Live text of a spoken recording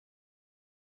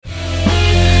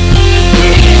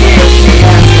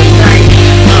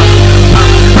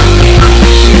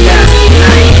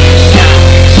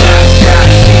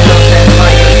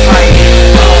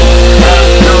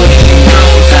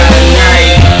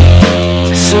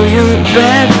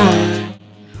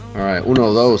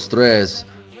Uno, dos, tres.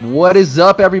 What is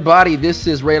up, everybody? This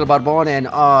is Ray Barbon and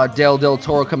Del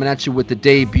Toro coming at you with the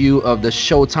debut of the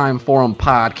Showtime Forum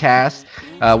podcast.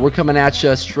 We're coming at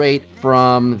you straight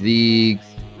from the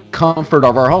comfort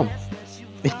of our home.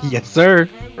 Yes, sir.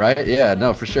 Right? Yeah,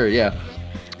 no, for sure. Yeah.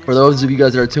 For those of you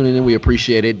guys that are tuning in, we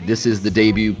appreciate it. This is the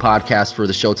debut podcast for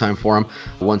the Showtime Forum.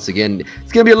 Once again,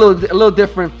 it's going to be a little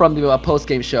different from the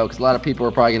post-game show because a lot of people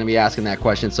are probably going to be asking that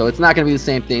question. So it's not going to be the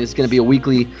same thing. It's going to be a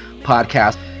weekly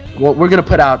podcast. What we're going to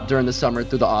put out during the summer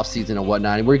through the off season and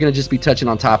whatnot, and we're going to just be touching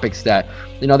on topics that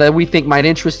that we think might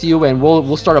interest you, and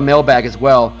we'll start a mailbag as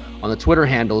well on the Twitter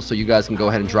handle, so you guys can go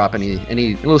ahead and drop any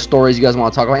little stories you guys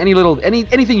want to talk about,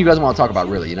 anything you guys want to talk about,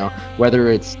 really, whether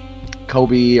it's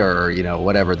Kobe or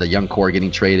whatever, the young core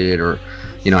getting traded, or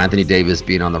Anthony Davis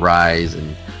being on the rise,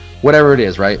 and whatever it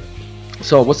is, right?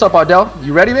 So what's up, Ardell?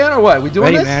 You ready, man, or what? We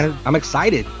doing this? Ready, man. I'm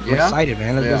excited. Yeah? I'm excited,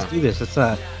 man. Let's do this. It's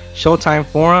a Showtime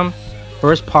Forum.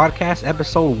 First podcast,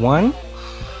 episode 1.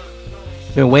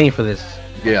 Been waiting for this.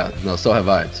 Yeah, no, so have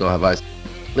I.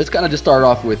 Let's kind of just start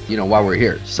off with, why we're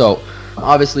here. So,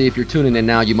 obviously, if you're tuning in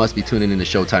now, you must be tuning in to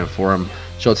Showtime Forum.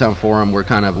 Showtime Forum,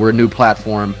 we're a new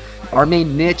platform. Our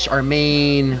main niche,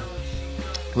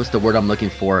 what's the word I'm looking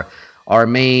for? Our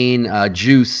main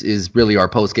juice is really our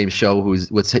post-game show,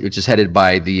 which is headed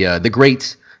by the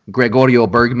great Gregorio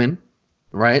Bergman,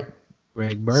 right?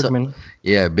 Greg Bergman.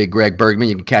 So, big Greg Bergman.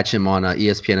 You can catch him on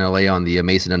ESPN LA on the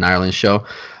Mason and Ireland show.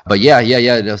 But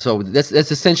yeah. So that's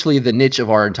essentially the niche of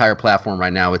our entire platform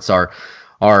right now. It's our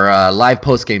live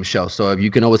post-game show. So you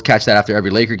can always catch that after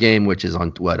every Laker game, which is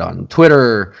on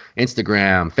Twitter,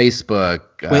 Instagram, Facebook,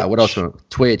 what else?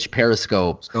 Twitch,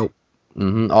 Periscope,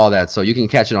 all that. So you can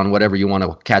catch it on whatever you want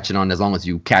to catch it on, as long as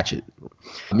you catch it.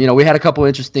 We had a couple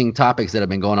interesting topics that have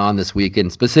been going on this week,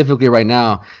 and specifically right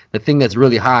now, the thing that's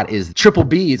really hot is Triple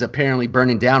B is apparently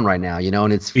burning down right now,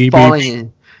 and it's BBB.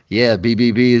 falling. Yeah,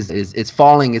 BBB is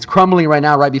falling. It's crumbling right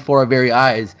now, right before our very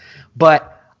eyes.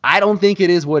 But I don't think it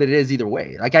is what it is either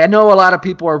way. Like, I know a lot of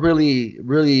people are really,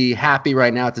 really happy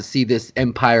right now to see this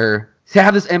empire, to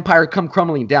have this empire come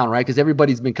crumbling down, right? Because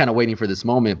everybody's been kind of waiting for this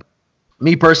moment.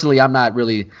 Me personally, I'm not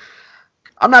going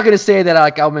to say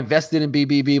that I'm invested in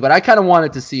BBB, but I kind of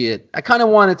wanted to see it. I kind of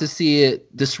wanted to see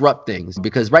it disrupt things,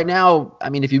 because right now,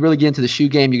 if you really get into the shoe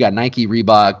game, you got Nike,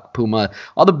 Reebok, Puma,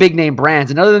 all the big name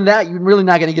brands. And other than that, you're really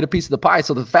not going to get a piece of the pie.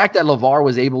 So the fact that LeVar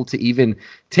was able to even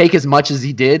take as much as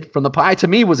he did from the pie, to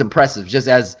me, was impressive. Just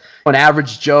as an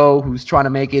average Joe who's trying to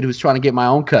make it, who's trying to get my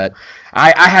own cut,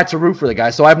 I had to root for the guy.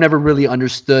 So I've never really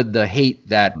understood the hate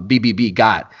that BBB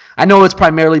got. I know it's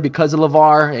primarily because of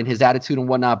LeVar and his attitude and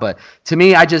whatnot, but to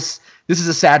me, this is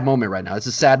a sad moment right now. It's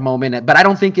a sad moment, but I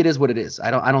don't think it is what it is. I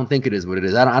don't think it is what it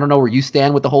is. I don't know where you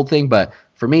stand with the whole thing, but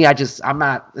for me, it's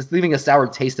leaving a sour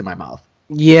taste in my mouth.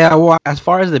 Yeah, well, as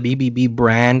far as the BBB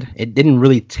brand, it didn't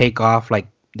really take off like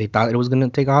they thought it was going to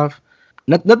take off.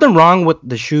 Nothing wrong with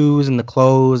the shoes and the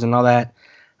clothes and all that.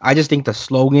 I just think the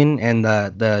slogan and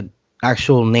the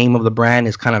actual name of the brand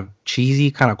is kind of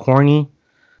cheesy, kind of corny.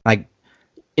 Like,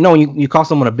 when you call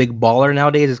someone a big baller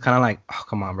nowadays, it's kind of like, oh,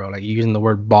 come on, bro. Like, you're using the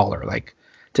word baller. Like,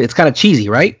 it's kind of cheesy,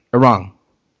 right? Or wrong?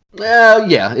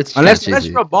 Yeah, it's unless cheesy.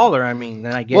 you're a baller,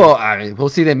 then I get it. We'll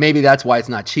see, then maybe that's why it's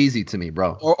not cheesy to me,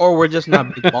 bro. Or we're just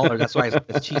not big baller. That's why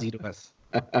it's cheesy to us.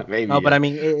 Maybe. No, but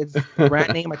it's the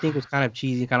brand name. I think was kind of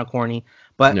cheesy, kind of corny.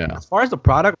 But as far as the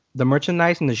product, the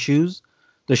merchandise, and the shoes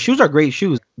are great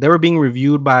shoes. They were being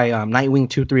reviewed by Nightwing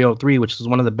 2303, which is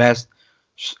one of the best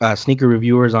sneaker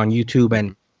reviewers on YouTube,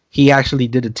 and he actually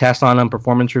did a test on them,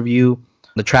 performance review,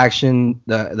 the traction,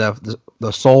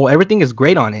 the sole, everything is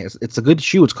great on it. It's a good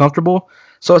shoe. It's comfortable.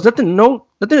 So it's nothing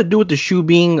to do with the shoe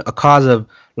being a cause of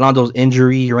Lonzo's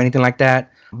injury or anything like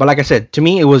that. But like I said, to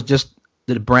me, it was just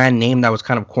the brand name that was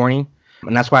kind of corny,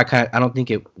 and that's why I don't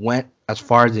think it went as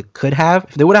far as it could have.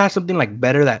 If they would have had something like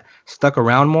better that stuck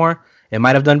around more, it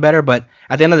might have done better. But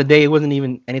at the end of the day, it wasn't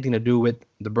even anything to do with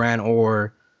the brand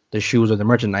or the shoes or the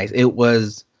merchandise. It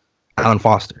was Alan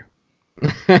Foster.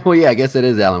 Well, yeah, I guess it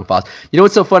is Alan Foster.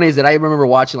 What's so funny is that I remember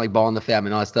watching like Ball in the Fam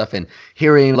and all that stuff, and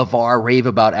hearing LeVar rave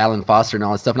about Alan Foster and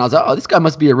all that stuff, and I was like, oh, this guy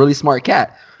must be a really smart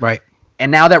cat. Right.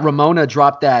 And now that Ramona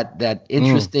dropped that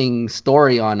interesting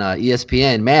story on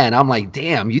ESPN, man, I'm like,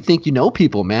 damn, you think you know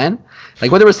people, man.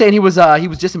 Like, what they were saying, he was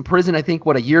just in prison, I think,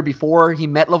 a year before he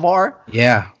met LeVar?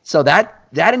 Yeah. So that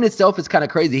in itself is kind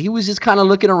of crazy. He was just kind of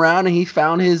looking around, and he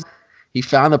found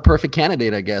the perfect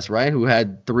candidate, I guess, right? Who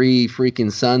had 3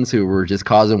 freaking sons who were just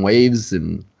causing waves.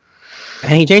 And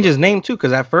he changed his name, too,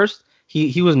 because at first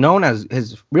he was known as,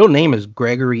 his real name is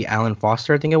Gregory Alan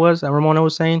Foster, I think it was, that Ramona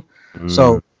was saying.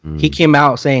 So he came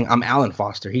out saying, I'm Alan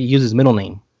Foster. He used his middle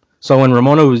name. So when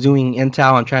Ramona was doing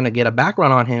intel and trying to get a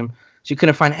background on him, she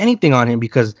couldn't find anything on him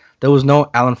because there was no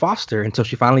Alan Foster until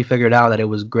she finally figured out that it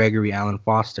was Gregory Alan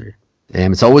Foster.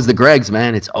 Damn, it's always the Gregs,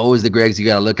 man. It's always the Gregs you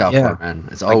got to look out for, man.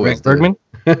 It's like always Greg Bergman?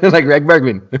 Like Greg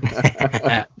Bergman.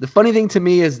 The funny thing to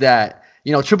me is that,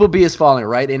 you know, Triple B is falling,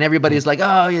 right? And everybody's like,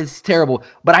 oh, it's terrible.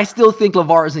 But I still think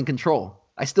LeVar is in control.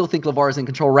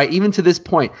 Right? Even to this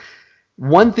point.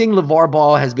 One thing LeVar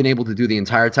Ball has been able to do the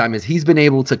entire time is he's been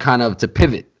able to kind of to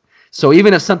pivot. So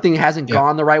even if something hasn't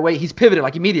gone the right way, he's pivoted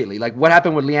like immediately. Like what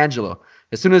happened with LiAngelo.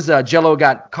 As soon as Jello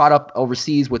got caught up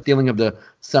overseas with stealing of the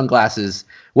sunglasses,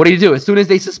 what did he do? As soon as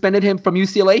they suspended him from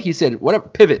UCLA, he said, whatever,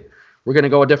 pivot. We're going to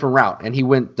go a different route. And he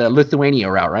went the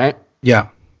Lithuania route, right? Yeah.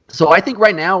 So I think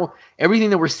right now, everything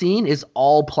that we're seeing is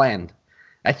all planned.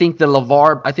 I think the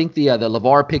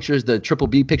LeVar pictures, the Triple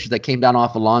B pictures that came down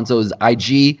off Alonso's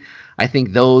IG, I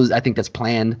think that's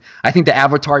planned. I think the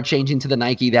avatar changing to the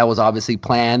Nike, that was obviously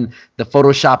planned. The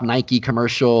Photoshop Nike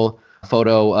commercial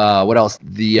photo, what else?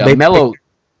 The Mellow,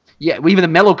 even the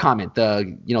Mellow comment,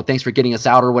 thanks for getting us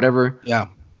out or whatever. Yeah.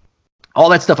 All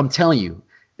that stuff, I'm telling you.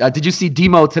 Did you see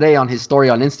Demo today on his story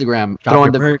on Instagram?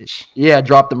 Drop the merch. Yeah,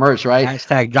 drop the merch, right?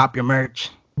 Hashtag drop your merch.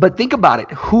 But think about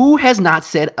it. Who has not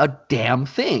said a damn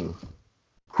thing?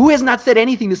 Who has not said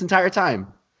anything this entire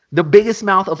time? The biggest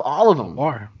mouth of all of them.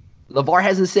 LeVar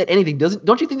hasn't said anything.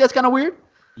 Don't you think that's kind of weird?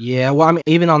 Yeah, well, I mean,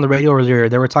 even on the radio earlier,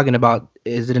 they were talking about,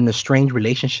 is it in a strange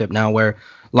relationship now where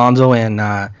Lonzo and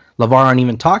LeVar aren't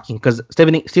even talking? Because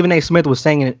Stephen A. Smith was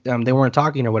saying they weren't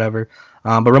talking or whatever.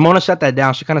 But Ramona shut that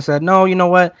down. She kind of said, no, you know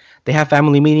what? They have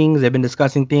family meetings. They've been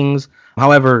discussing things.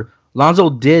 However, Lonzo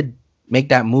did make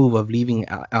that move of leaving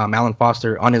Alan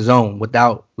Foster on his own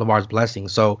without LeVar's blessing.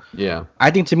 So yeah,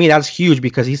 I think to me that's huge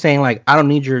because he's saying like, I don't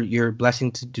need your blessing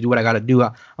to do what I got to do.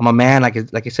 I'm a man, like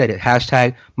I said,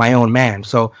 hashtag my own man.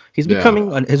 So he's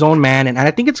becoming his own man, and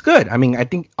I think it's good. I mean, I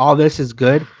think all this is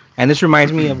good, and this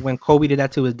reminds me of when Kobe did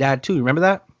that to his dad too. You remember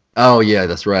that? Oh yeah,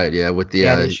 that's right. Yeah, with the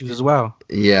issues as well.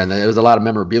 Yeah, and there was a lot of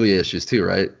memorabilia issues too,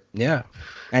 right? Yeah,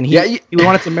 and he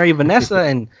wanted to marry Vanessa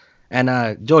and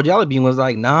Joe Jellybean was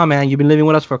like, nah, man, you've been living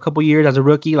with us for a couple years as a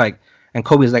rookie. And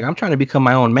Kobe was like, I'm trying to become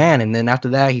my own man. And then after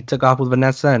that, he took off with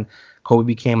Vanessa, and Kobe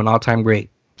became an all-time great.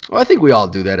 Well, I think we all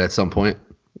do that at some point.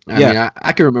 I mean,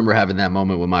 I can remember having that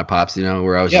moment with my pops,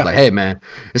 where I was just like, hey, man,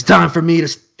 it's time for me to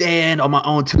stand on my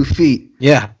own 2 feet.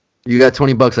 Yeah. You got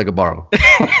 $20 I could borrow.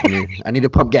 I need to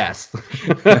pump gas.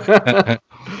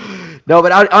 No,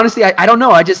 but honestly, I don't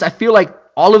know. I feel like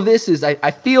all of this is,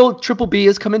 I feel Triple B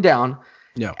is coming down.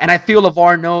 Yeah. And I feel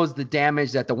LeVar knows the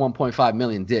damage that the 1.5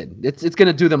 million did. It's going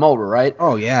to do them over, right?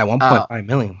 Oh, yeah, 1.5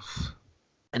 million.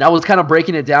 And I was kind of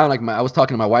breaking it down. I was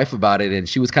talking to my wife about it, and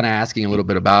she was kind of asking a little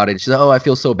bit about it. She said, I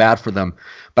feel so bad for them.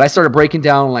 But I started breaking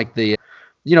down like the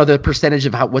percentage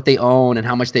of what they own and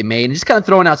how much they made, and just kind of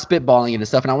throwing out spitballing and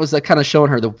stuff. And I was kind of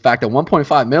showing her the fact that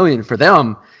 1.5 million for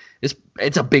them,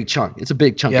 it's a big chunk. It's a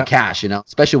big chunk of cash,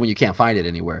 especially when you can't find it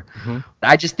anywhere. Mm-hmm.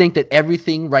 I just think that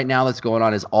everything right now that's going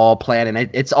on is all planned, and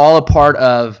it's all a part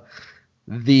of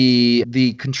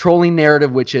the controlling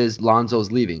narrative, which is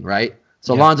Lonzo's leaving, right?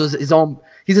 So Lonzo's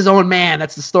he's his own man.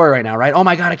 That's the story right now, right? Oh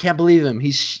my God, I can't believe him.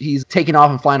 He's taking off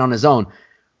and flying on his own.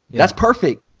 Yeah. That's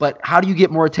perfect, but how do you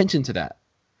get more attention to that?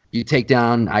 You take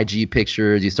down IG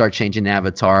pictures, you start changing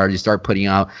avatars, you start putting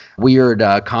out weird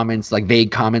comments, like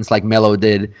vague comments like Melo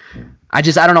did. I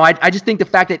don't know. I just think the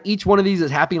fact that each one of these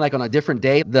is happening like on a different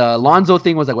day. The Lonzo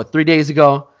thing was 3 days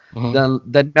ago.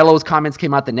 Mm-hmm. Then Melo's comments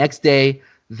came out the next day.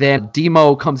 Then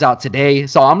Demo comes out today.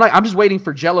 So I'm just waiting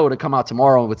for Jello to come out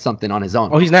tomorrow with something on his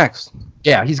own. Oh, he's next.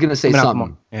 Yeah, he's gonna say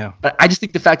something. Yeah. But I just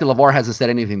think the fact that LeVar hasn't said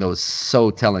anything though is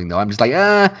so telling though. I'm just like,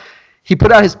 he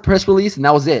put out his press release and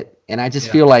that was it. And I just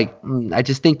feel like I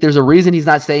just think there's a reason he's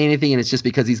not saying anything, and it's just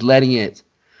because he's letting it,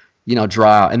 draw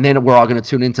out. And then we're all going to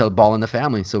tune into Ball in the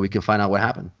Family so we can find out what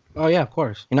happened. Oh yeah, of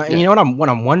course. And you know what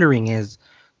I'm wondering is,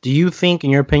 do you think, in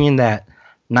your opinion, that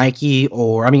Nike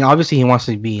obviously he wants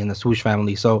to be in the Swoosh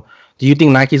family. So do you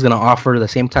think Nike's going to offer the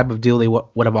same type of deal they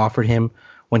would have offered him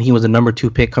when he was a number 2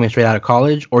 pick coming straight out of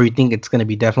college, or you think it's going to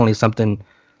be definitely something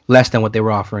less than what they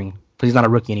were offering because he's not a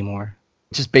rookie anymore?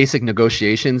 Just basic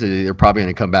negotiations, they're probably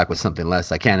going to come back with something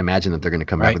less. I can't imagine that they're going to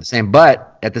come back with the same.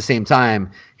 But at the same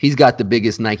time, he's got the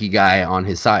biggest Nike guy on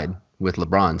his side with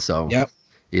LeBron. So,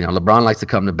 LeBron likes to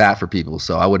come to bat for people.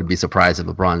 So I wouldn't be surprised if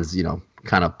LeBron's,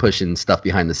 kind of pushing stuff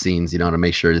behind the scenes, to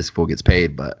make sure this fool gets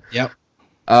paid. But I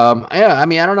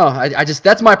don't know. I just,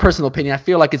 that's my personal opinion. I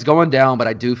feel like it's going down, but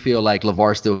I do feel like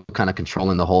LeVar's still kind of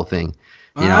controlling the whole thing.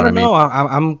 I don't know.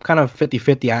 I'm kind of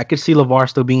 50-50. I could see LeVar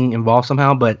still being involved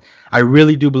somehow, but I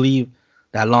really do believe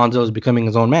that Lonzo is becoming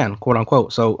his own man, quote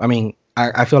unquote. So, I mean,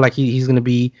 I feel like he's going to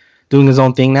be doing his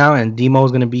own thing now, and Demo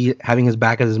is going to be having his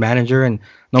back as his manager, and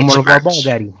no more LeVar Ball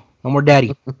daddy. No more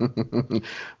daddy.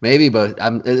 Maybe, but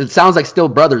it sounds like still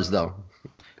brothers, though.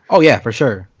 Oh, yeah, for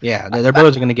sure. Yeah, their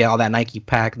brothers are going to get all that Nike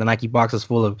pack. The Nike box is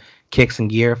full of kicks and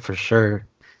gear, for sure.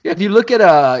 Yeah, if you look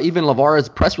at even LeVar's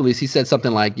press release, he said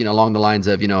something like, along the lines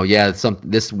of,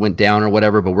 this went down or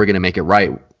whatever, but we're going to make it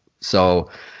right. So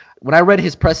when I read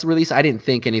his press release, I didn't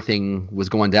think anything was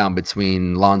going down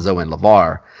between Lonzo and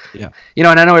LeVar. Yeah. And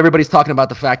I know everybody's talking about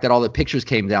the fact that all the pictures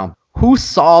came down. Who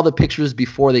saw the pictures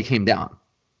before they came down?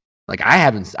 Like, I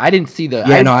didn't see the.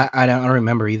 Yeah, I don't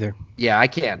remember either. Yeah, I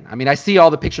can. I mean, I see all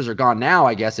the pictures are gone now,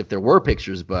 I guess, if there were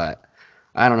pictures, but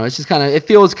I don't know. It's just it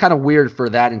feels kind of weird for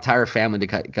that entire family to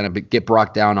kind of get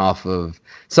brought down off of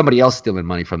somebody else stealing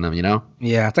money from them,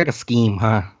 Yeah, it's like a scheme,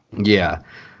 huh? Yeah.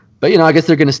 But, I guess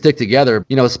they're going to stick together.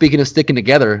 Speaking of sticking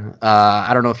together,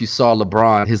 I don't know if you saw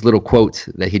LeBron, his little quote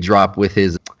that he dropped where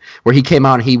he came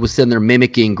out and he was sitting there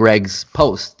mimicking Greg's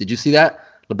post. Did you see that?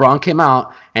 LeBron came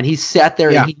out and he sat there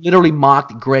and he literally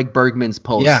mocked Greg Bergman's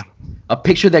post. Yeah. A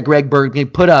picture that Greg Bergman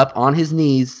put up on his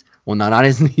knees. Well, not on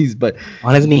his knees, but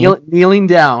on his knees, kneeling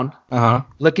down,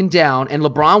 looking down, and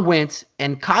LeBron went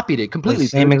and copied it completely. The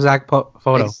same exact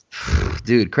photo.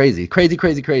 Dude, crazy.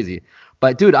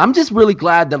 But, dude, I'm just really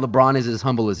glad that LeBron is as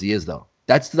humble as he is, though.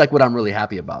 That's like what I'm really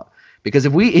happy about. Because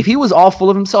if he was all full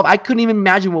of himself, I couldn't even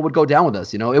imagine what would go down with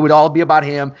us. It would all be about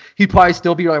him. He'd probably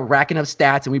still be like racking up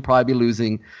stats, and we'd probably be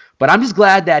losing. But I'm just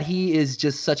glad that he is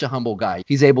just such a humble guy.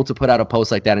 He's able to put out a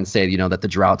post like that and say, that the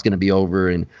drought's going to be over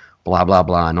and blah, blah,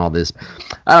 blah, and all this.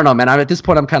 I don't know, man. At this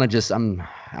point, I'm kind of just I'm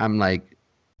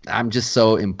just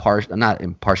so impartial. I'm not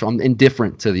impartial. I'm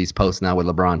indifferent to these posts now with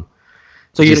LeBron.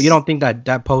 So you don't think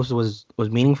that post was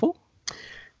meaningful?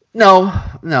 No.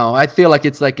 I feel like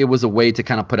it was a way to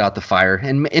kind of put out the fire,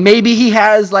 and maybe he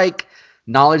has like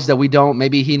knowledge that we don't.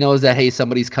 Maybe he knows that, hey,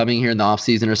 somebody's coming here in the off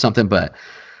season or something. But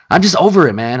I'm just over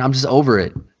it, man. I'm just over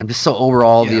it. I'm just so over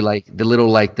all the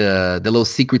little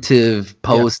secretive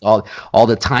posts, all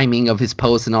the timing of his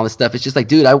posts and all this stuff. It's just like,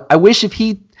 dude, I wish if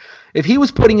he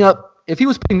was putting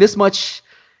this much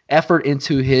effort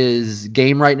into his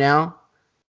game right now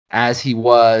as he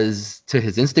was to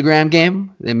his Instagram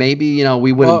game, then maybe,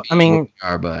 we wouldn't be where we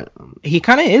are, but he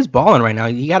kind of is balling right now.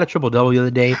 He got a triple-double the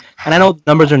other day, and I know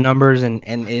numbers are numbers and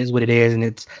it is what it is, and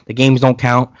it's the games don't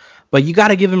count, but you got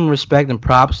to give him respect and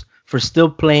props for still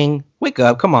playing. Wake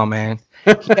up, come on, man.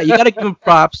 You got to give him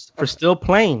props for still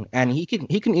playing, and he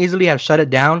can easily have shut it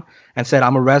down and said,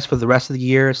 I'm a rest for the rest of the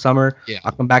year, summer. Yeah.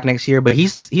 I'll come back next year, but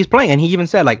he's playing, and he even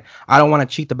said, like, I don't want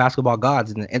to cheat the basketball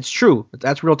gods, and it's true.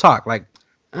 That's real talk. Like,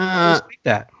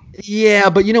 that. Yeah,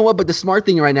 but you know what? But the smart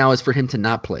thing right now is for him to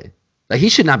not play. Like, he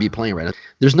should not be playing right now.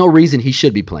 There's no reason he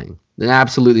should be playing.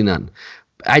 Absolutely none.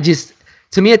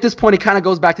 To me at this point, it kind of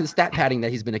goes back to the stat padding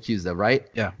that he's been accused of, right?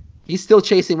 Yeah. He's still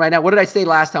chasing right now. What did I say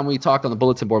last time we talked on the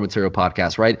Bulletin Board Material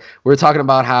podcast, right? We were talking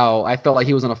about how I felt like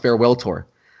he was on a farewell tour.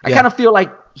 I kind of feel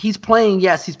like he's playing.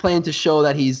 Yes, he's playing to show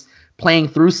that he's playing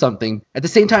through something. At the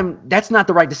same time, that's not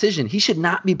the right decision. He should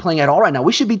not be playing at all right now.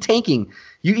 We should be tanking.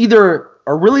 You either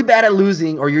are really bad at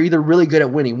losing or you're either really good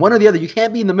at winning. One or the other. You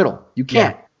can't be in the middle. You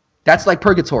can't. Yeah. That's like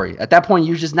purgatory. At that point,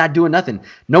 you're just not doing nothing.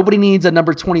 Nobody needs a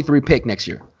number 23 pick next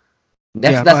year.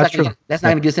 That's not going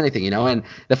to get us anything, And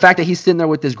the fact that he's sitting there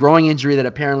with this growing injury that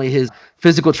apparently his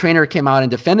physical trainer came out and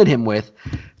defended him with,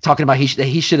 talking about that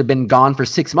he should have been gone for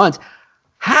 6 months.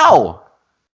 How?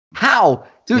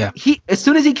 Dude, as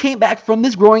soon as he came back from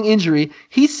this growing injury,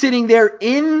 he's sitting there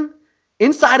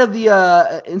inside of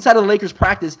the Lakers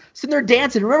practice, sitting there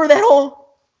dancing. Remember that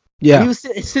whole? Yeah. He was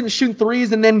sitting shooting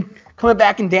threes and then coming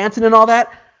back and dancing and all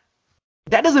that.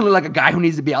 That doesn't look like a guy who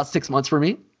needs to be out 6 months for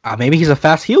me. Maybe he's a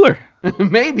fast healer.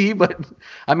 Maybe, but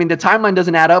I mean the timeline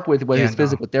doesn't add up with what his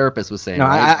physical therapist was saying. No,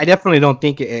 right? I definitely don't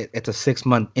think it's a 6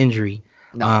 month injury.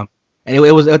 No. And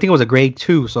it was, I think it was a grade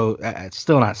 2, so it's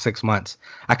still not 6 months.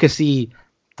 I could see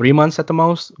 3 months at the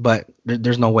most, but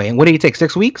there's no way. And what did he take?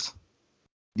 6 weeks?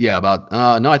 Yeah, about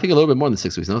no, I think a little bit more than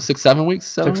 6 weeks. No, 6, 7 weeks.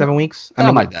 7 weeks.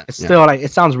 Something like that. It's still like,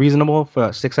 it sounds reasonable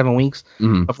for 6, 7 weeks.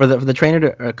 Mm-hmm. But for the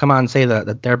trainer to come out and say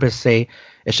the therapists say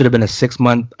it should have been a 6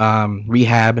 month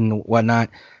rehab and whatnot.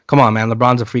 Come on, man.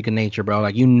 LeBron's a freak of nature, bro.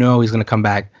 Like, he's gonna come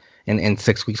back in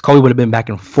 6 weeks. Kobe would have been back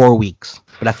in 4 weeks,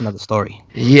 but that's another story.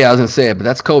 Yeah, I was gonna say it, but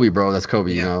that's Kobe, bro. That's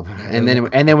Kobe, And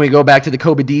then we go back to the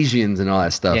Kobe Desians and all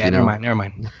that stuff. Yeah, never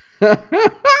mind.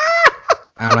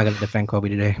 I'm not gonna defend Kobe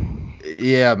today.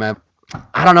 Yeah, man.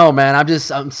 I don't know, man.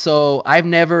 I've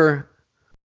never,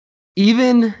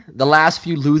 even the last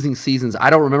few losing seasons, I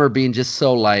don't remember being just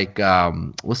so like,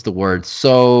 what's the word?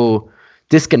 So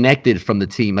disconnected from the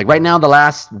team. Like right now, the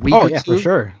last week or two, for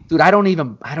sure, dude, I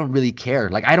don't really care.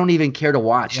 Like I don't even care to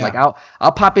watch. Like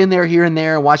I'll pop in there here and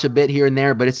there and watch a bit here and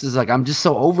there, but it's just like I'm just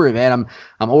so over it, man.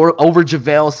 I'm over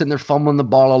JaVale sitting there fumbling the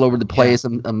ball all over the place.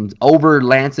 I'm over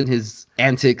Lance and his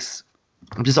antics.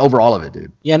 I'm just over all of it,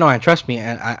 dude. Yeah, no, and trust me,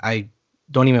 I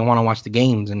don't even want to watch the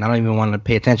games, and I don't even want to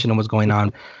pay attention to what's going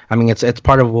on. I mean, it's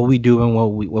part of what we do and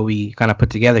what we kind of put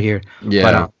together here. Yeah.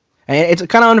 But, and it's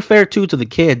kind of unfair too to the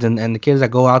kids and the kids that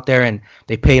go out there and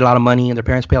they pay a lot of money and their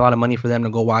parents pay a lot of money for them to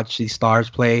go watch these stars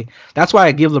play. That's why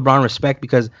I give LeBron respect,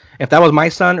 because if that was my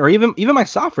son or even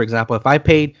myself, for example, if I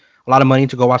paid a lot of money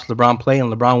to go watch LeBron play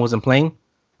and LeBron wasn't playing,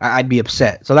 I'd be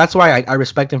upset. So that's why I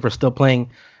respect him for still playing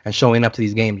and showing up to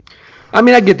these games. I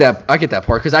mean, I get that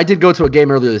part because I did go to a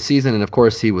game earlier this season, and of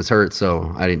course he was hurt,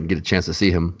 so I didn't get a chance to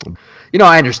see him.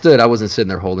 I understood. I wasn't sitting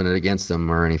there holding it against him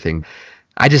or anything.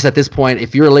 I just, at this point,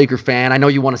 if you're a Laker fan, I know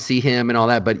you want to see him and all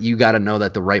that, but you got to know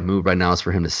that the right move right now is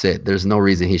for him to sit. There's no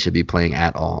reason he should be playing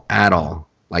at all.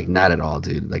 Like, not at all,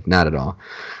 dude. Like, not at all.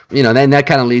 Then that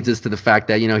kind of leads us to the fact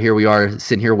that, here we are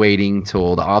sitting here waiting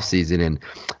till the offseason,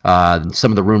 and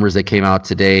some of the rumors that came out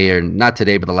today, or not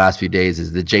today, but the last few days,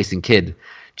 is that Jason Kidd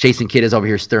is over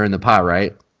here stirring the pot,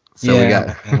 right? So we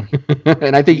got,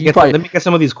 and I think let me get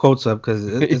some of these quotes up,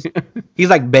 because he's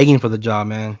like begging for the job,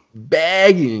 man.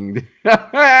 Begging. He's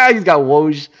got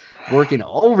Woj working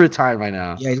overtime right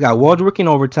now. Yeah, he's got Woj working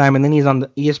overtime, and then he's on the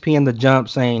ESPN The Jump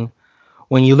saying,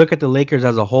 when you look at the Lakers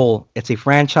as a whole, it's a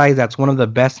franchise that's one of the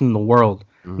best in the world,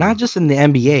 not just in the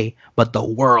NBA, but the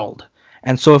world.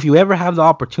 And so if you ever have the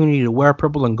opportunity to wear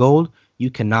purple and gold, you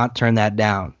cannot turn that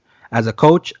down. As a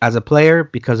coach, as a player,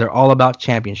 because they're all about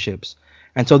championships.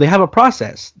 And so they have a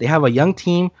process. They have a young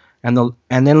team, and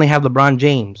then they have LeBron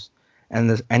James,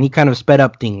 and he kind of sped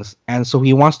up things. And so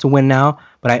he wants to win now,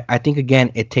 but I think,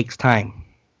 again, it takes time.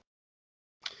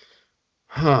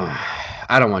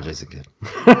 I don't want Jason Kidd.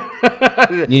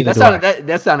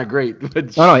 That sounded great.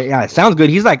 But no, yeah, it sounds good.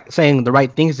 He's like saying the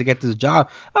right things to get this job.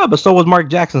 Oh, but so was Mark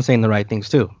Jackson saying the right things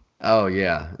too. Oh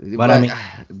yeah,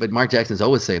 but Mark Jackson's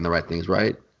always saying the right things,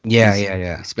 right?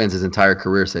 Yeah. He spends his entire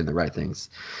career saying the right things.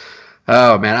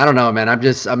 Oh man, I don't know, man.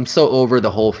 I'm so over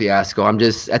the whole fiasco.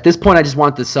 At this point, I just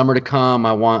want the summer to come.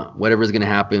 I want whatever's going to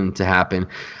happen to happen.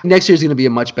 Next year's going to be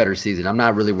a much better season. I'm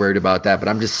not really worried about that, but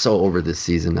I'm just so over this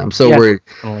season. I'm so worried.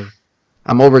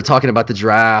 I'm over talking about the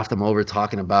draft. I'm over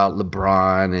talking about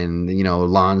LeBron and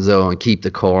Lonzo and keep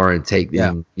the core and take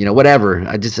them. Whatever.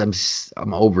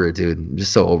 I'm over it, dude. I'm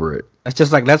just so over it. It's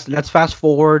just like let's fast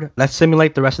forward. Let's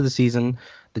simulate the rest of the season,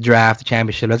 the draft, the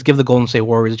championship. Let's give the Golden State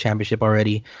Warriors a championship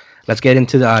already. Let's get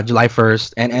into July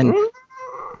 1st. And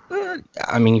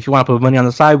I mean, if you want to put money on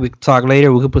the side, we could talk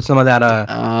later. We could put some of that.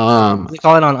 We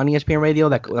call it on ESPN Radio.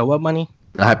 That what money?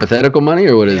 The hypothetical money,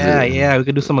 or what is it? Yeah, we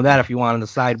could do some of that if you want on the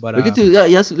side. But we could do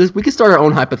yes. We could start our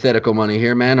own hypothetical money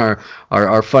here, man.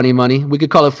 Our funny money. We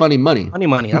could call it funny money. Funny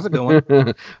money. That's a good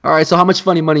one. All right. So how much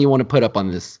funny money you want to put up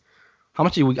on this? How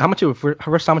much are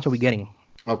we getting?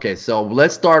 Okay, so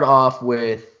let's start off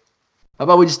with. How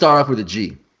about we just start off with a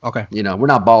G? Okay. We're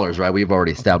not ballers, right? We've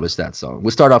already established that. So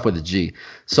we'll start off with a G.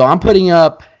 So I'm putting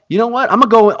up. You know what? I'm gonna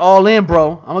go all in,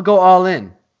 bro. I'm gonna go all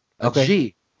in. Okay.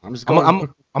 G. I'm just going.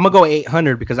 I'm gonna go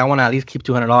 800 because I want to at least keep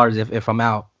 $200 if I'm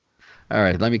out. All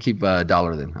right, let me keep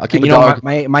 $1 then. I'll keep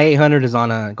 $1. My 800 is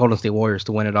on Golden State Warriors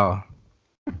to win it all.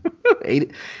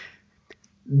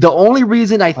 The only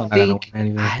reason I think,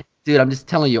 dude, I'm just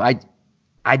telling you,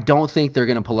 I don't think they're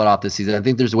gonna pull it off this season. I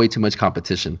think there's way too much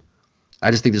competition.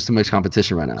 I just think there's too much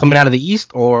competition right now. Coming out of the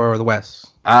East or the West?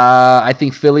 I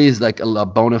think Philly is like a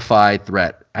bona fide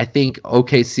threat. I think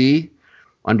OKC,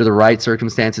 under the right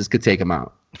circumstances, could take them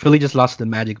out. Philly just lost to the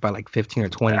Magic by like 15 or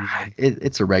 20.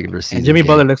 It's a regular season. And Jimmy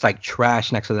Butler looks like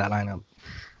trash next to that lineup.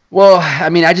 Well, I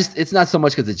mean, it's not so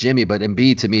much because of Jimmy, but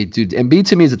Embiid to me, dude. Embiid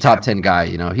to me is a top 10 guy.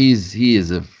 He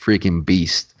is a freaking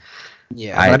beast.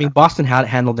 Yeah, I mean, Boston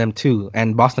handled them too,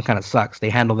 and Boston kind of sucks. They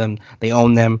handle them, they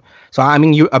own them. So I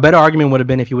mean, a better argument would have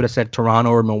been if you would have said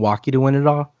Toronto or Milwaukee to win it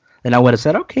all. Then I would have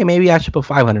said, okay, maybe I should put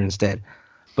 500 instead.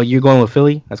 But you're going with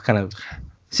Philly. That's kind of.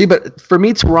 See, but for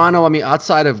me, Toronto, I mean,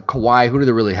 outside of Kawhi, who do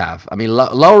they really have? I mean,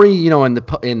 Lowry, in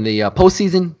the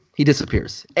postseason, he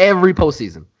disappears every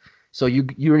postseason. So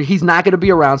he's not going to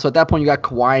be around. So at that point, you got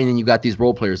Kawhi, and then you got these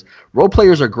role players. Role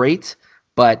players are great,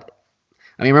 but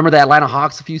I mean, remember the Atlanta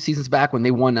Hawks a few seasons back when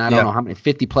they won, I don't know how many,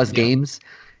 50-plus games?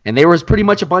 And they were pretty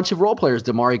much a bunch of role players.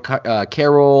 DeMarre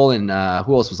Carroll and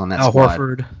who else was on that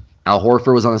squad? Al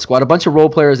Horford was on the squad. A bunch of role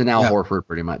players and Al Horford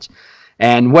pretty much.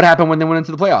 And what happened when they went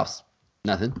into the playoffs?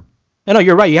 Nothing. No,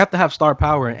 you're right. You have to have star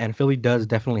power, and Philly does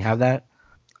definitely have that.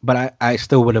 But I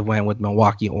still would have went with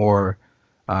Milwaukee or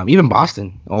even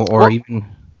Boston or even.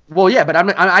 Well, yeah, but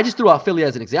I just threw out Philly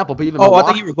as an example. But even Milwaukee, I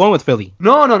thought you were going with Philly.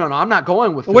 No. I'm not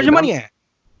going with Philly. Where's your money at?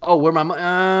 Oh, where my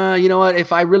money? You know what?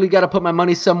 If I really got to put my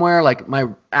money somewhere, like my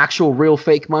actual real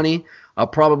fake money, I'll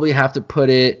probably have to put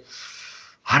it.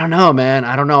 I don't know, man.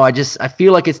 I don't know. I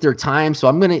feel like it's their time, so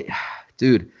I'm gonna,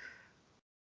 dude.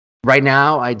 Right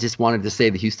now, I just wanted to say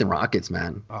the Houston Rockets,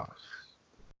 man. Oh.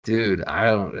 Dude, I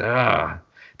don't.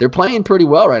 They're playing pretty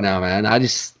well right now, man.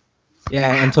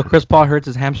 Yeah, until Chris Paul hurts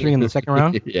his hamstring in the second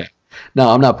round. Yeah. No,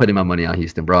 I'm not putting my money on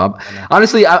Houston, bro.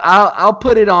 Honestly, I'll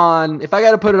put it on. If I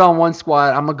got to put it on one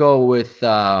squad, I'm gonna go with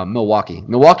Milwaukee.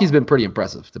 Milwaukee's been pretty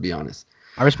impressive, to be honest.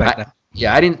 I respect that.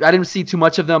 Yeah, I didn't see too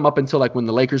much of them up until like when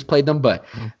the Lakers played them, but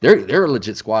they're a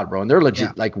legit squad, bro, and they're a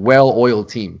legit like well-oiled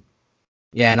team.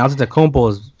 Yeah, and Antetokounmpo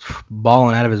is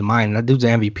balling out of his mind. That dude's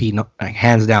an MVP, like,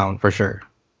 hands down for sure.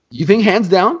 You think hands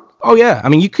down? Oh yeah, I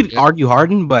mean you could argue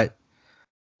Harden, but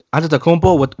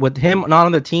Antetokounmpo with him not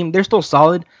on the team, they're still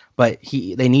solid, but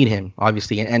they need him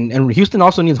obviously, and Houston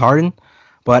also needs Harden,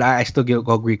 but I still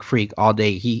go Greek Freak all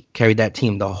day. He carried that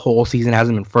team the whole season, has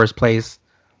him in first place.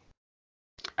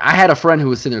 I had a friend who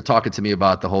was sitting there talking to me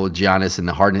about the whole Giannis and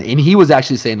the Harden, and he was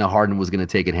actually saying that Harden was going to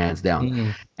take it hands down. Mm-hmm.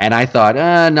 And I thought,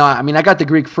 no, I mean, I got the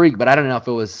Greek Freak, but I don't know if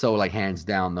it was so like hands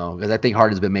down though, because I think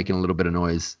Harden's been making a little bit of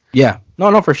noise. Yeah,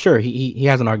 no, for sure, he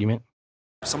has an argument.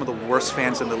 Some of the worst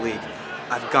fans in the league.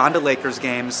 I've gone to Lakers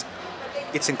games.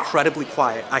 It's incredibly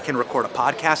quiet. I can record a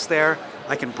podcast there.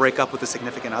 I can break up with a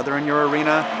significant other in your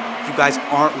arena. You guys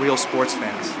aren't real sports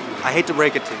fans. I hate to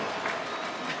break it to you.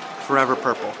 Forever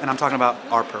Purple, and I'm talking about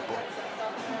our purple.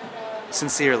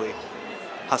 Sincerely,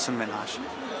 Hassan Minhaj.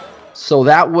 So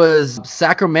that was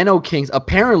Sacramento Kings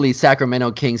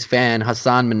fan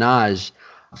Hassan Minhaj.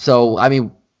 So I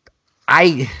mean,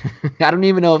 I don't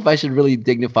even know if I should really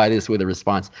dignify this with a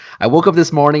response. I woke up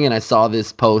this morning and I saw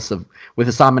this post with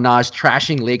Hassan Minhaj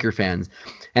trashing Laker fans,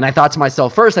 and I thought to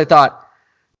myself, first I thought,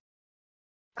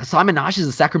 Hassan Minhaj is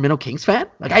a Sacramento Kings fan?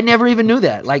 Like, I never even knew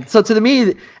that. Like, so to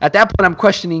me, at that point, I'm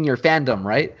questioning your fandom,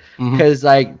 right? Because,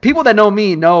 like, people that know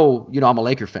me know, I'm a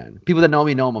Laker fan. People that know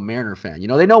me know I'm a Mariner fan.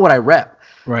 They know what I rep.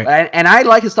 Right. And I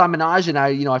like Hassan Minhaj, and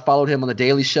I followed him on The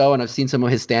Daily Show, and I've seen some of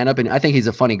his stand-up, and I think he's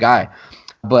a funny guy.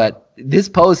 But this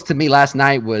post to me last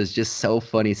night was just so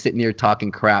funny, sitting here talking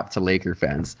crap to Laker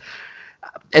fans.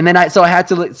 And then I had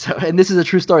to, and this is a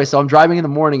true story. So I'm driving in the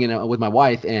morning with my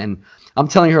wife, and I'm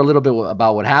telling her a little bit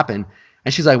about what happened,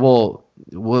 and she's like, well,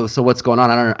 so what's going on?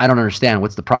 I don't understand.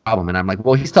 What's the problem? And I'm like,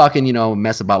 well, he's talking,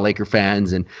 mess about Laker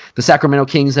fans, and the Sacramento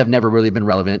Kings have never really been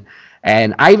relevant.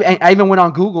 And I even went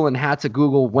on Google and had to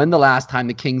Google when the last time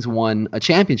the Kings won a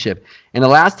championship. And the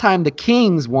last time the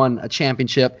Kings won a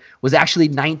championship was actually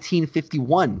 1951.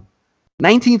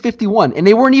 1951. And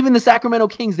they weren't even the Sacramento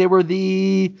Kings. They were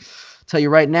tell you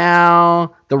right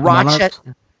now, the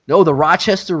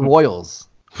Rochester Royals.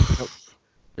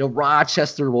 The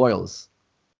Rochester Royals.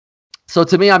 So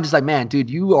to me, I'm just like, man, dude,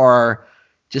 you are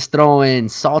just throwing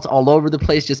salt all over the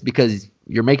place just because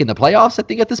you're making the playoffs. I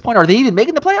think at this point, are they even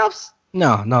making the playoffs?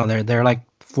 No, they're like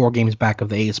 4 games back of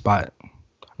the 8th spot,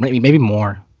 maybe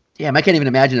more. Damn, I can't even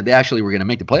imagine if they actually were going to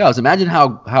make the playoffs. Imagine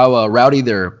how rowdy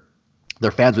their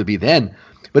fans would be then.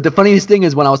 But the funniest thing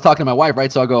is when I was talking to my wife,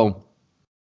 right? So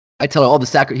I tell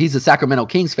her, he's a Sacramento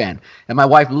Kings fan. And my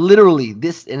wife literally,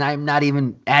 and I'm not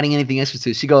even adding anything extra to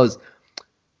it. She goes,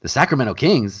 the Sacramento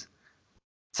Kings?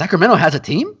 Sacramento has a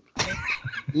team?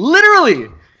 Literally.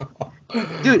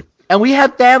 Dude, and we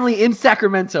have family in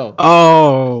Sacramento.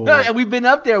 Oh. And we've been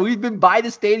up there. We've been by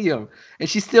the stadium. And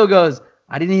she still goes,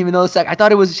 I didn't even know I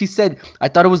thought it was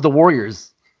the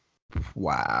Warriors.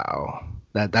 Wow.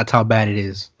 That's how bad it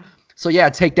is. So yeah,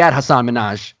 take that, Hassan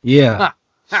Minhaj. Yeah.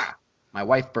 My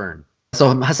wife burned.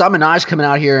 So Hassan Minhaj coming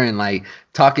out here and like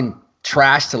talking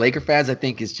trash to Laker fans, I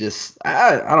think is just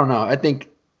I don't know. I think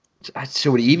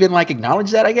should we even like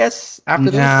acknowledge that? I guess after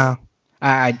this. No.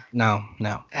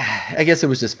 No. I guess it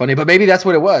was just funny, but maybe that's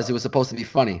what it was. It was supposed to be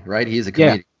funny, right? He is a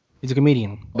comedian. Yeah, he's a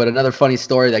comedian. But another funny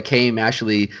story that came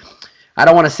actually, I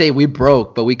don't want to say we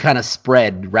broke, but we kind of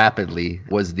spread rapidly,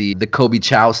 was the Kobe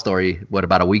Chow story,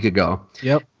 about a week ago?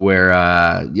 Yep. Where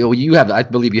you have, I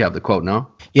believe you have the quote, no?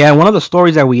 Yeah, one of the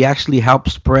stories that we actually helped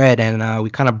spread and we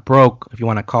kind of broke, if you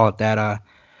want to call it that,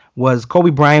 was Kobe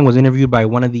Bryant was interviewed by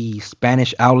one of the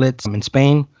Spanish outlets in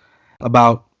Spain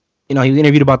about, he was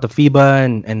interviewed about the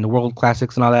FIBA and the World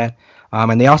Classics and all that.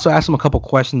 And they also asked him a couple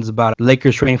questions about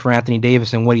Lakers trading for Anthony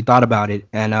Davis and what he thought about it.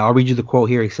 And I'll read you the quote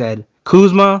here. He said,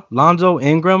 Kuzma, Lonzo,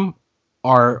 Ingram,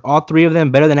 are all 3 of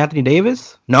them better than Anthony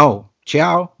Davis? No.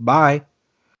 Ciao. Bye.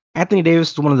 Anthony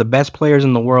Davis is one of the best players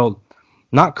in the world.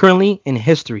 Not currently, in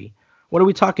history. what are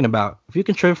we talking about? If you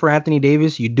can trade for Anthony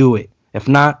Davis, you do it. If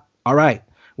not, all right.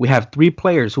 We have 3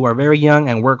 players who are very young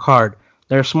and work hard.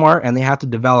 They're smart and they have to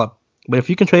develop. But if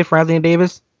you can trade for Anthony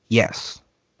Davis, yes.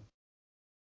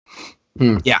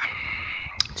 Yeah.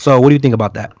 So what do you think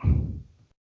about that?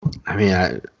 I mean,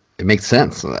 it makes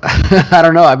sense. I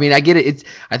don't know. I mean, I get it.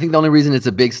 I think the only reason it's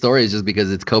a big story is just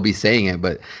because it's Kobe saying it.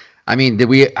 But I mean,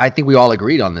 I think we all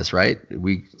agreed on this, right? I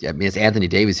mean, it's Anthony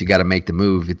Davis. You got to make the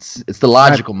move. It's the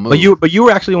logical move. But you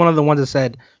were actually one of the ones that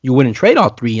said you wouldn't trade all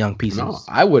 3 young pieces. No,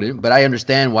 I wouldn't. But I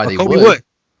understand why they Kobe would.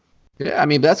 Yeah, I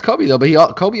mean, that's Kobe though.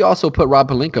 But Kobe also put Rob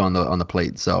Pelinka on the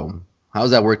plate. So how's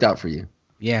that worked out for you?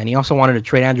 Yeah, and he also wanted to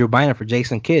trade Andrew Bynum for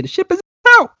Jason Kidd. The ship is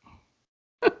out.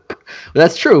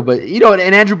 That's true, but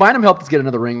and Andrew Bynum helped us get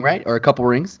another ring, right? Or a couple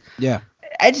rings. Yeah.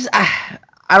 I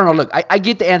don't know. Look, I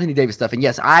get the Anthony Davis stuff, and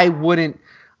yes,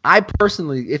 I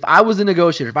personally, if I was a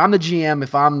negotiator, if I'm the GM,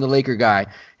 if I'm the Laker guy,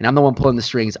 and I'm the one pulling the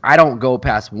strings, I don't go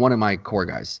past one of my core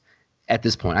guys at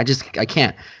this point. I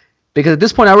can't. Because at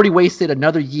this point, I already wasted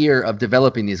another year of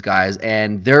developing these guys,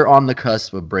 and they're on the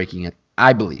cusp of breaking it,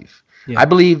 I believe. Yeah. I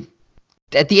believe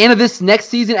at the end of this next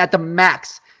season, at the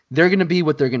max, they're going to be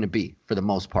what they're going to be for the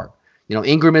most part.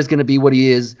 Ingram is going to be what he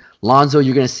is. Lonzo,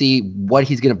 you're going to see what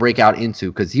he's going to break out into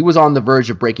because he was on the verge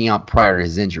of breaking out prior to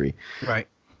his injury. Right.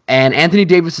 And Anthony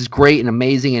Davis is great and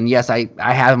amazing. And yes, I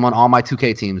have him on all my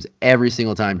 2K teams every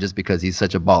single time just because he's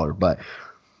such a baller. But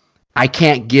I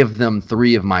can't give them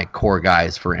 3 of my core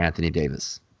guys for Anthony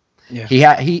Davis.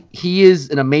 Yeah. He is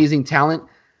an amazing talent,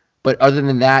 but other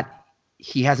than that,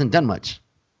 he hasn't done much.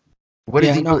 What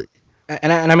does he know?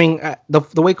 And I mean,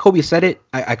 the way Kobe said it,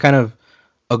 I kind of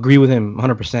agree with him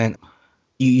 100%.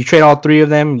 You trade all 3 of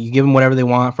them, you give them whatever they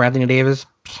want for Anthony Davis,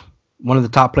 one of the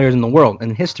top players in the world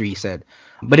in history, he said.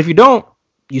 But if you don't,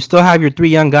 you still have your 3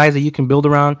 young guys that you can build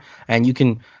around, and you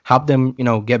can help them,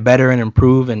 get better and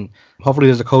improve. And hopefully,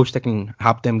 there's a coach that can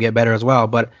help them get better as well.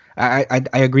 But I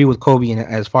agree with Kobe, and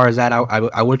as far as that,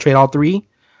 I would trade all 3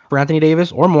 for Anthony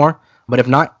Davis or more. But if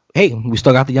not, hey, we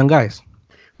still got the young guys.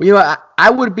 Well, I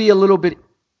would be a little bit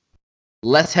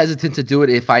less hesitant to do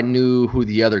it if I knew who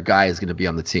the other guy is going to be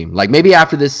on the team. Like maybe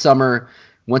after this summer,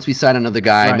 once we sign another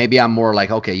guy, maybe I'm more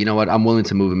like, okay, you know what? I'm willing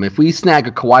to move him. If we snag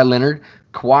a Kawhi Leonard,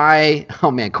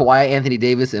 Kawhi, Anthony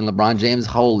Davis, and LeBron James,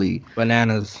 holy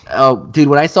bananas. Oh, dude,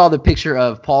 when I saw the picture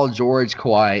of Paul George,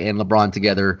 Kawhi, and LeBron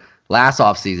together last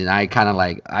offseason, I kind of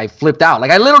I flipped out.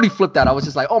 Like I literally flipped out. I was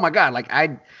just like, oh my God. Like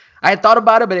I had thought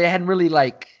about it, but it hadn't really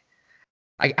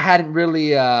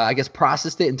I guess,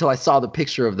 processed it until I saw the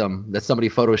picture of them that somebody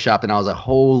photoshopped, and I was like,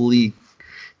 holy,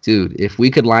 dude, if we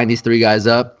could line these 3 guys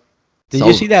up. Did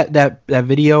you see that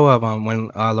video of when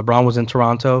LeBron was in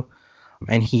Toronto,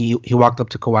 and he walked up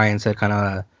to Kawhi and said kind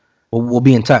of, we'll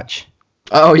be in touch.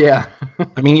 Oh, yeah.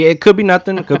 I mean, it could be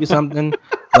nothing. It could be something,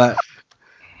 but.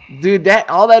 Dude,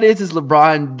 all that is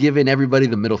LeBron giving everybody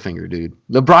the middle finger, dude.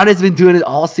 LeBron has been doing it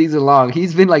all season long.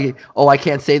 He's been like, oh, I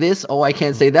can't say this. Oh, I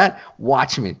can't say that.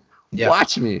 Watch me. Yeah.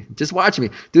 Watch me. Just watch me.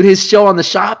 Dude, his show on The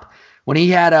Shop, when he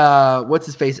had, what's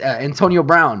his face? Antonio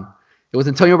Brown. It was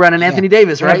Antonio Brown and Anthony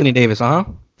Davis, right? Anthony Davis,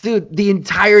 Dude, the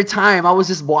entire time I was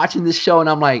just watching this show, and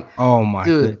I'm like, oh, my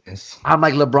goodness. I'm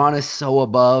like, LeBron is so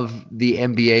above the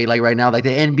NBA, like right now. Like the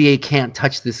NBA can't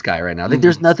touch this guy right now. Like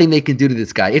there's nothing they can do to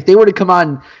this guy. If they were to come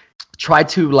on, try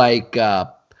to I don't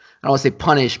want to say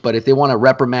punish, but if they want to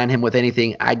reprimand him with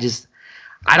anything, I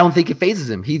don't think it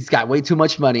phases him. He's got way too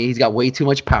much money. He's got way too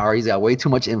much power. He's got way too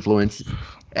much influence.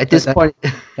 At this point,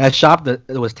 that shop that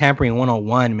was tampering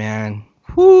 101, man.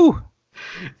 Whoo.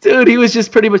 Dude, he was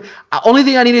just pretty much. Only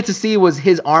thing I needed to see was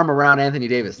his arm around Anthony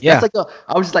Davis. Yeah. That's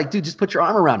I was just like, dude, just put your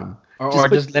arm around him. Or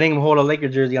just letting him hold a Laker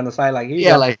jersey on the side, like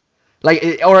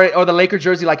or the Laker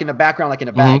jersey, like in the background, like in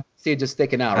the back. See it just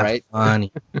sticking out, right?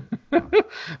 Funny.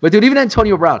 But dude, even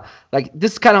Antonio Brown, like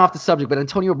this is kind of off the subject, but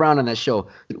Antonio Brown on that show,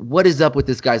 what is up with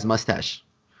this guy's mustache?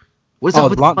 What's up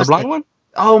with the blonde one?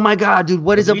 Oh my God, dude,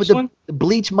 what is up with the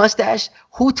bleach mustache?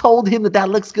 Who told him that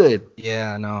looks good?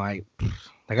 Yeah, no,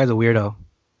 that guy's a weirdo.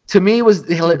 To me, it was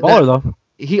he's a baller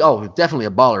though. Definitely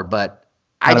a baller, but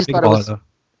I just thought it was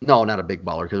no, not a big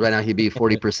baller, because right now he'd be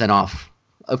 40% off,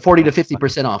 40 to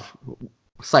 50% off,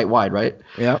 site wide, right?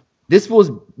 Yeah. This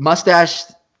was mustache.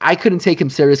 I couldn't take him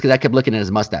serious because I kept looking at his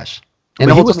mustache. And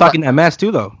the whole was talking that mess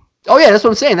too, though. Oh yeah, that's what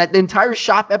I'm saying. That the entire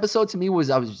Shop episode to me it was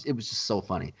just so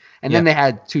funny. And then they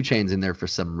had 2 Chainz in there for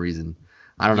some reason.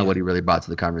 I don't know what he really brought to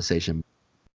the conversation.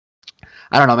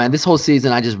 I don't know, man. This whole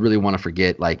season, I just really want to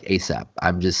forget like ASAP.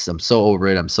 I'm so over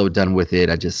it. I'm so done with it.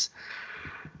 I just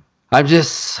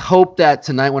hope that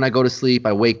tonight when I go to sleep,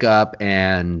 I wake up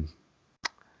and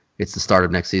it's the start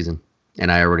of next season.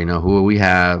 and I already know who we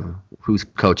have, who's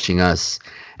coaching us.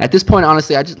 At this point,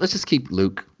 honestly, let's just keep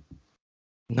Luke.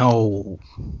 No.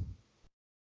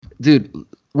 Dude,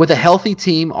 with a healthy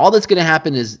team, all that's going to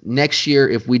happen is next year,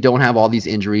 if we don't have all these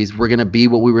injuries, we're going to be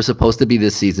what we were supposed to be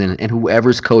this season, and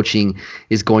whoever's coaching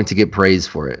is going to get praised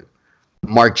for it.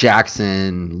 Mark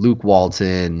Jackson, Luke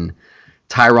Walton,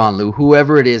 Tyronn Lue,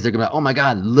 whoever it is, they're going to be like, oh my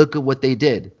God, look at what they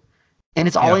did. And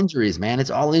it's all injuries, man. It's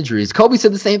all injuries. Kobe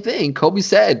said the same thing. Kobe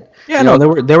said, they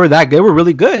were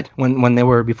really good when they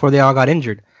were before they all got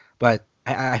injured. But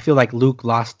I feel like Luke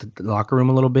lost the locker room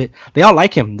a little bit. They all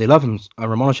like him. They love him.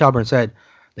 Ramona Shelburne said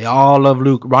they all love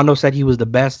Luke. Rondo said he was the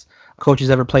best coach he's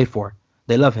ever played for.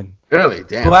 They love him. Really?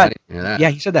 Damn. But, I didn't hear that. Yeah,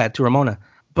 he said that to Ramona.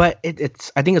 But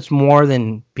I think it's more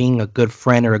than being a good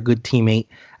friend or a good teammate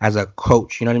as a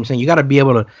coach. You know what I'm saying? You got to be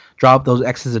able to drop those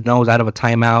X's and O's out of a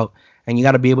timeout, and you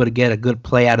got to be able to get a good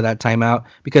play out of that timeout,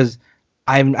 because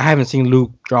I haven't seen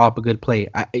Luke draw up a good play.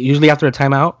 Usually after a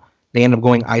timeout, they end up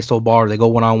going iso ball, or they go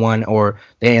one-on-one, or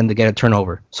they end up getting a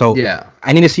turnover. So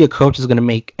I need to see a coach that's going to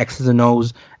make X's and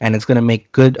O's, and it's going to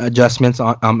make good adjustments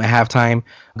at halftime,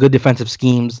 good defensive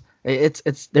schemes.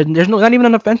 There's not even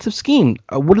an offensive scheme.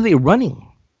 What are they running?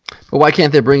 But why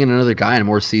can't they bring in another guy and a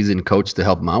more seasoned coach to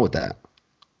help them out with that?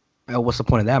 What's the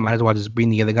point of that? Might as well just bring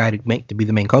the other guy to be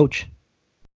the main coach.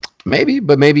 Maybe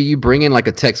you bring in like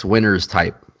a Tex Winters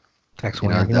type. Tex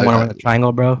Winters. You don't want to run a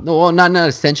triangle, bro? No, well, not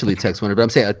essentially Tex Winters, but I'm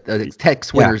saying a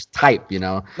Tex Winters type, you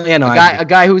know? Yeah, no, a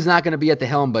guy who's not going to be at the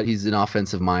helm, but he's an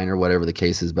offensive mind or whatever the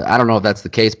case is. But I don't know if that's the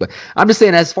case. But I'm just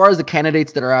saying, as far as the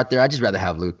candidates that are out there, I'd just rather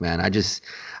have Luke, man. I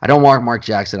don't want Mark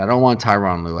Jackson. I don't want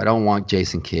Tyronn Lue. I don't want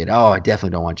Jason Kidd. Oh, I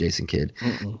definitely don't want Jason Kidd.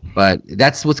 But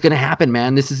that's what's going to happen,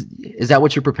 man. Is that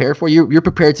what you're prepared for? You're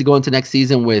prepared to go into next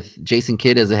season with Jason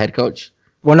Kidd as a head coach?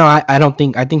 Well, no, I don't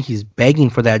think. I think he's begging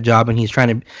for that job, and he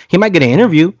might get an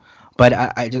interview, but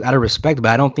I just out of respect.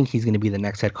 But I don't think he's going to be the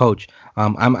next head coach.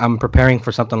 I'm preparing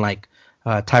for something like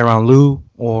Tyronn Lue,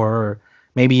 or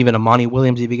maybe even Monty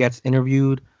Williams if he gets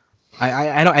interviewed.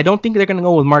 I don't think they're going to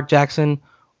go with Mark Jackson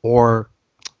or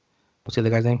what's the other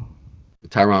guy's name?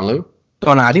 Tyronn Lue?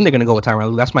 No, I think they're going to go with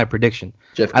Tyronn Lue. That's my prediction.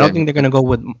 I don't think they're going to go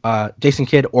with Jason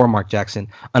Kidd or Mark Jackson,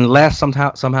 unless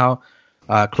somehow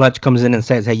Clutch comes in and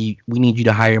says, hey, we need you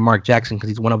to hire Mark Jackson because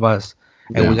he's one of us,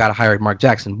 and we got to hire Mark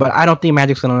Jackson. But I don't think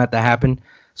Magic's going to let that happen.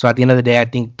 So at the end of the day, I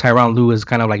think Tyronn Lue is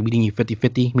kind of like meeting you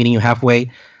 50-50, meeting you halfway.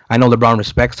 I know LeBron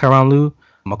respects Tyronn Lue.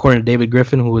 According to David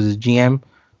Griffin, who was his GM,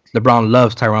 LeBron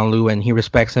loves Tyronn Lue, and he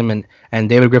respects him. And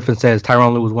David Griffin says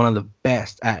Tyronn Lue was one of the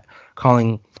best at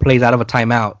calling plays out of a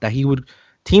timeout, that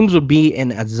teams would be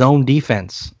in a zone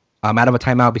defense out of a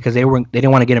timeout because they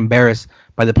didn't want to get embarrassed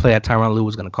by the play that Tyronn Lue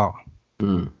was going to call.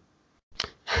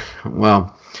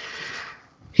 Well,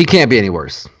 he can't be any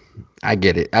worse. I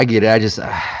get it. I just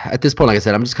at this point, like I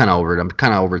said, I'm just kind of over it. I'm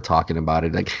kind of over talking about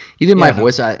it. Like even my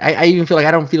voice, I even feel like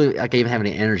I don't feel like I even have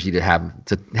any energy to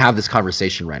have this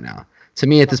conversation right now. To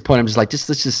me, at this point, I'm just like, let's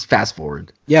just fast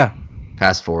forward. Yeah,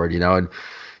 fast forward. You know, and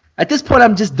at this point,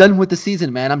 I'm just done with the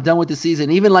season, man. I'm done with the season.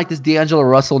 Even like this D'Angelo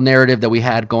Russell narrative that we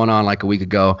had going on like a week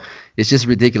ago, it's just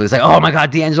ridiculous. Like, oh my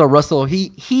God, D'Angelo Russell,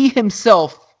 he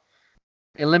himself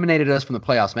eliminated us from the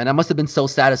playoffs, man. That must have been so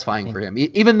satisfying for him.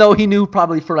 Even though he knew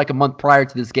probably for like a month prior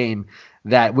to this game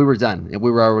that we were done and we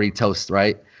were already toast,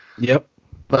 right? Yep.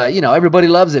 But, you know, everybody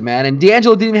loves it, man. And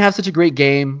D'Angelo didn't even have such a great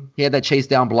game. He had that chase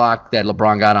down block that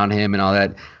LeBron got on him and all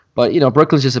that. But, you know,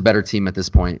 Brooklyn's just a better team at this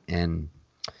point. And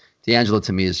D'Angelo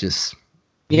to me is just...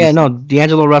 Yeah, no,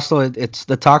 D'Angelo Russell, it's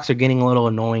the talks are getting a little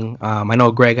annoying. I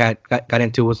know Greg got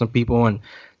into it with some people and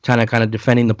trying to kind of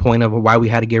defending the point of why we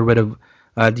had to get rid of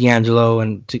D'Angelo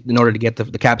and in order to get the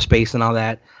cap space and all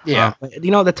that. Yeah.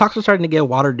 You know, the talks are starting to get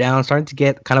watered down, starting to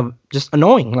get kind of just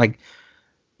annoying. Like,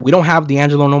 we don't have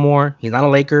D'Angelo no more. He's not a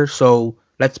Laker, so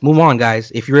let's move on,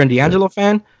 guys. If you're a D'Angelo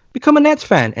fan, become a Nets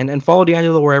fan and follow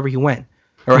D'Angelo wherever he went.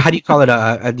 Or how do you call it?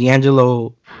 A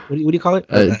D'Angelo, what do you call it?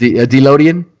 A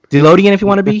D'Lodian? D'Lodian, if you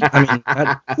want to be. I mean,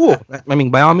 cool. I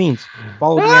mean, by all means,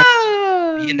 follow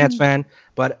D'Angelo, be a Nets fan.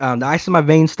 But the ice in my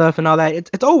veins stuff and all that,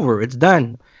 it's over. It's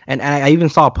done. And I even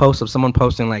saw a post of someone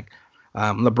posting like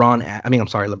D'Angelo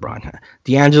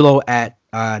at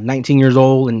 19 years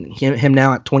old and him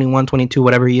now at 21, 22,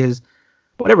 whatever he is,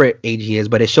 whatever age he is.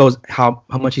 But it shows how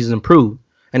much he's improved.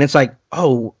 And it's like,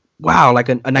 oh, wow, like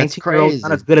a 19-year-old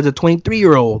not as good as a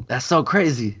 23-year-old. That's so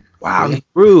crazy. Wow, he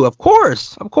grew. Of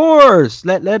course.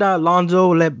 Let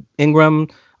Lonzo, let Ingram,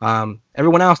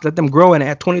 everyone else, let them grow. And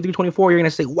at 23, 24, you're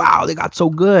gonna say, wow, they got so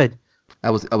good. I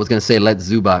was gonna say, let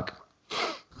Zubac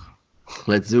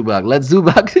just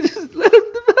let him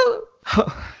develop.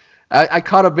 I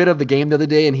caught a bit of the game the other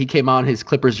day, and he came out in his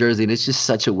Clippers jersey, and it's just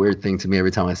such a weird thing to me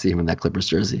every time I see him in that Clippers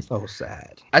jersey. So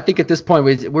sad. I think at this point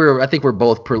we're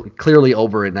both clearly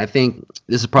over it, and I think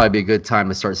this would probably be a good time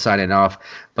to start signing off.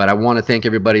 But I want to thank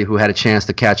everybody who had a chance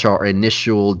to catch our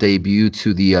initial debut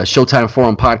to the Showtime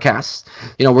Forum podcast.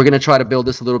 You know, we're going to try to build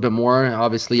this a little bit more.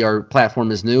 Obviously, our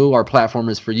platform is new. Our platform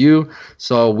is for you.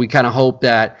 So we kind of hope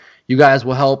that you guys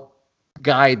will help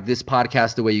guide this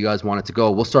podcast the way you guys want it to go.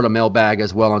 We'll start a mailbag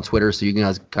as well on Twitter, so you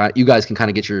guys can kind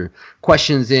of get your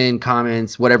questions in,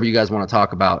 comments, whatever you guys want to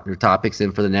talk about, your topics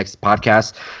in for the next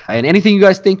podcast, and anything you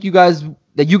guys think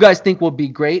will be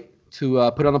great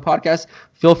to put on the podcast.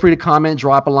 Feel free to comment,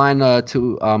 drop a line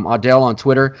to Adele on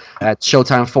Twitter at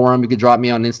Showtime Forum. You can drop me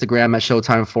on Instagram at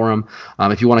Showtime Forum.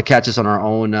 If you want to catch us on our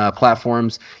own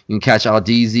platforms, you can catch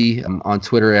Audeezy on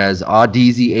Twitter as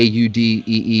Audeezy,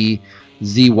 AUDEEZY_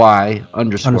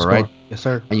 right? Yes,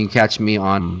 sir. And you can catch me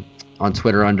on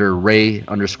Twitter under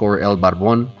Rey_El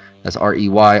Barbon. That's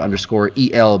REY_ELBARBON.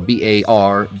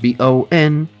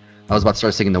 I was about to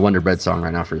start singing the Wonder Bread song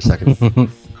right now for a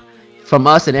second. From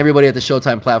us and everybody at the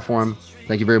Showtime platform,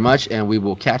 thank you very much, and we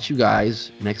will catch you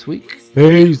guys next week.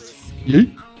 Peace.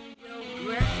 Yeet.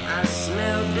 I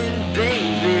smelled it,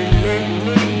 baby, let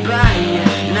me buy you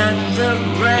another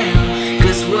round.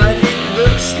 'Cause what it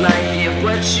looks like and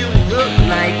what you look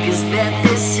like is that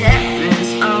this happens.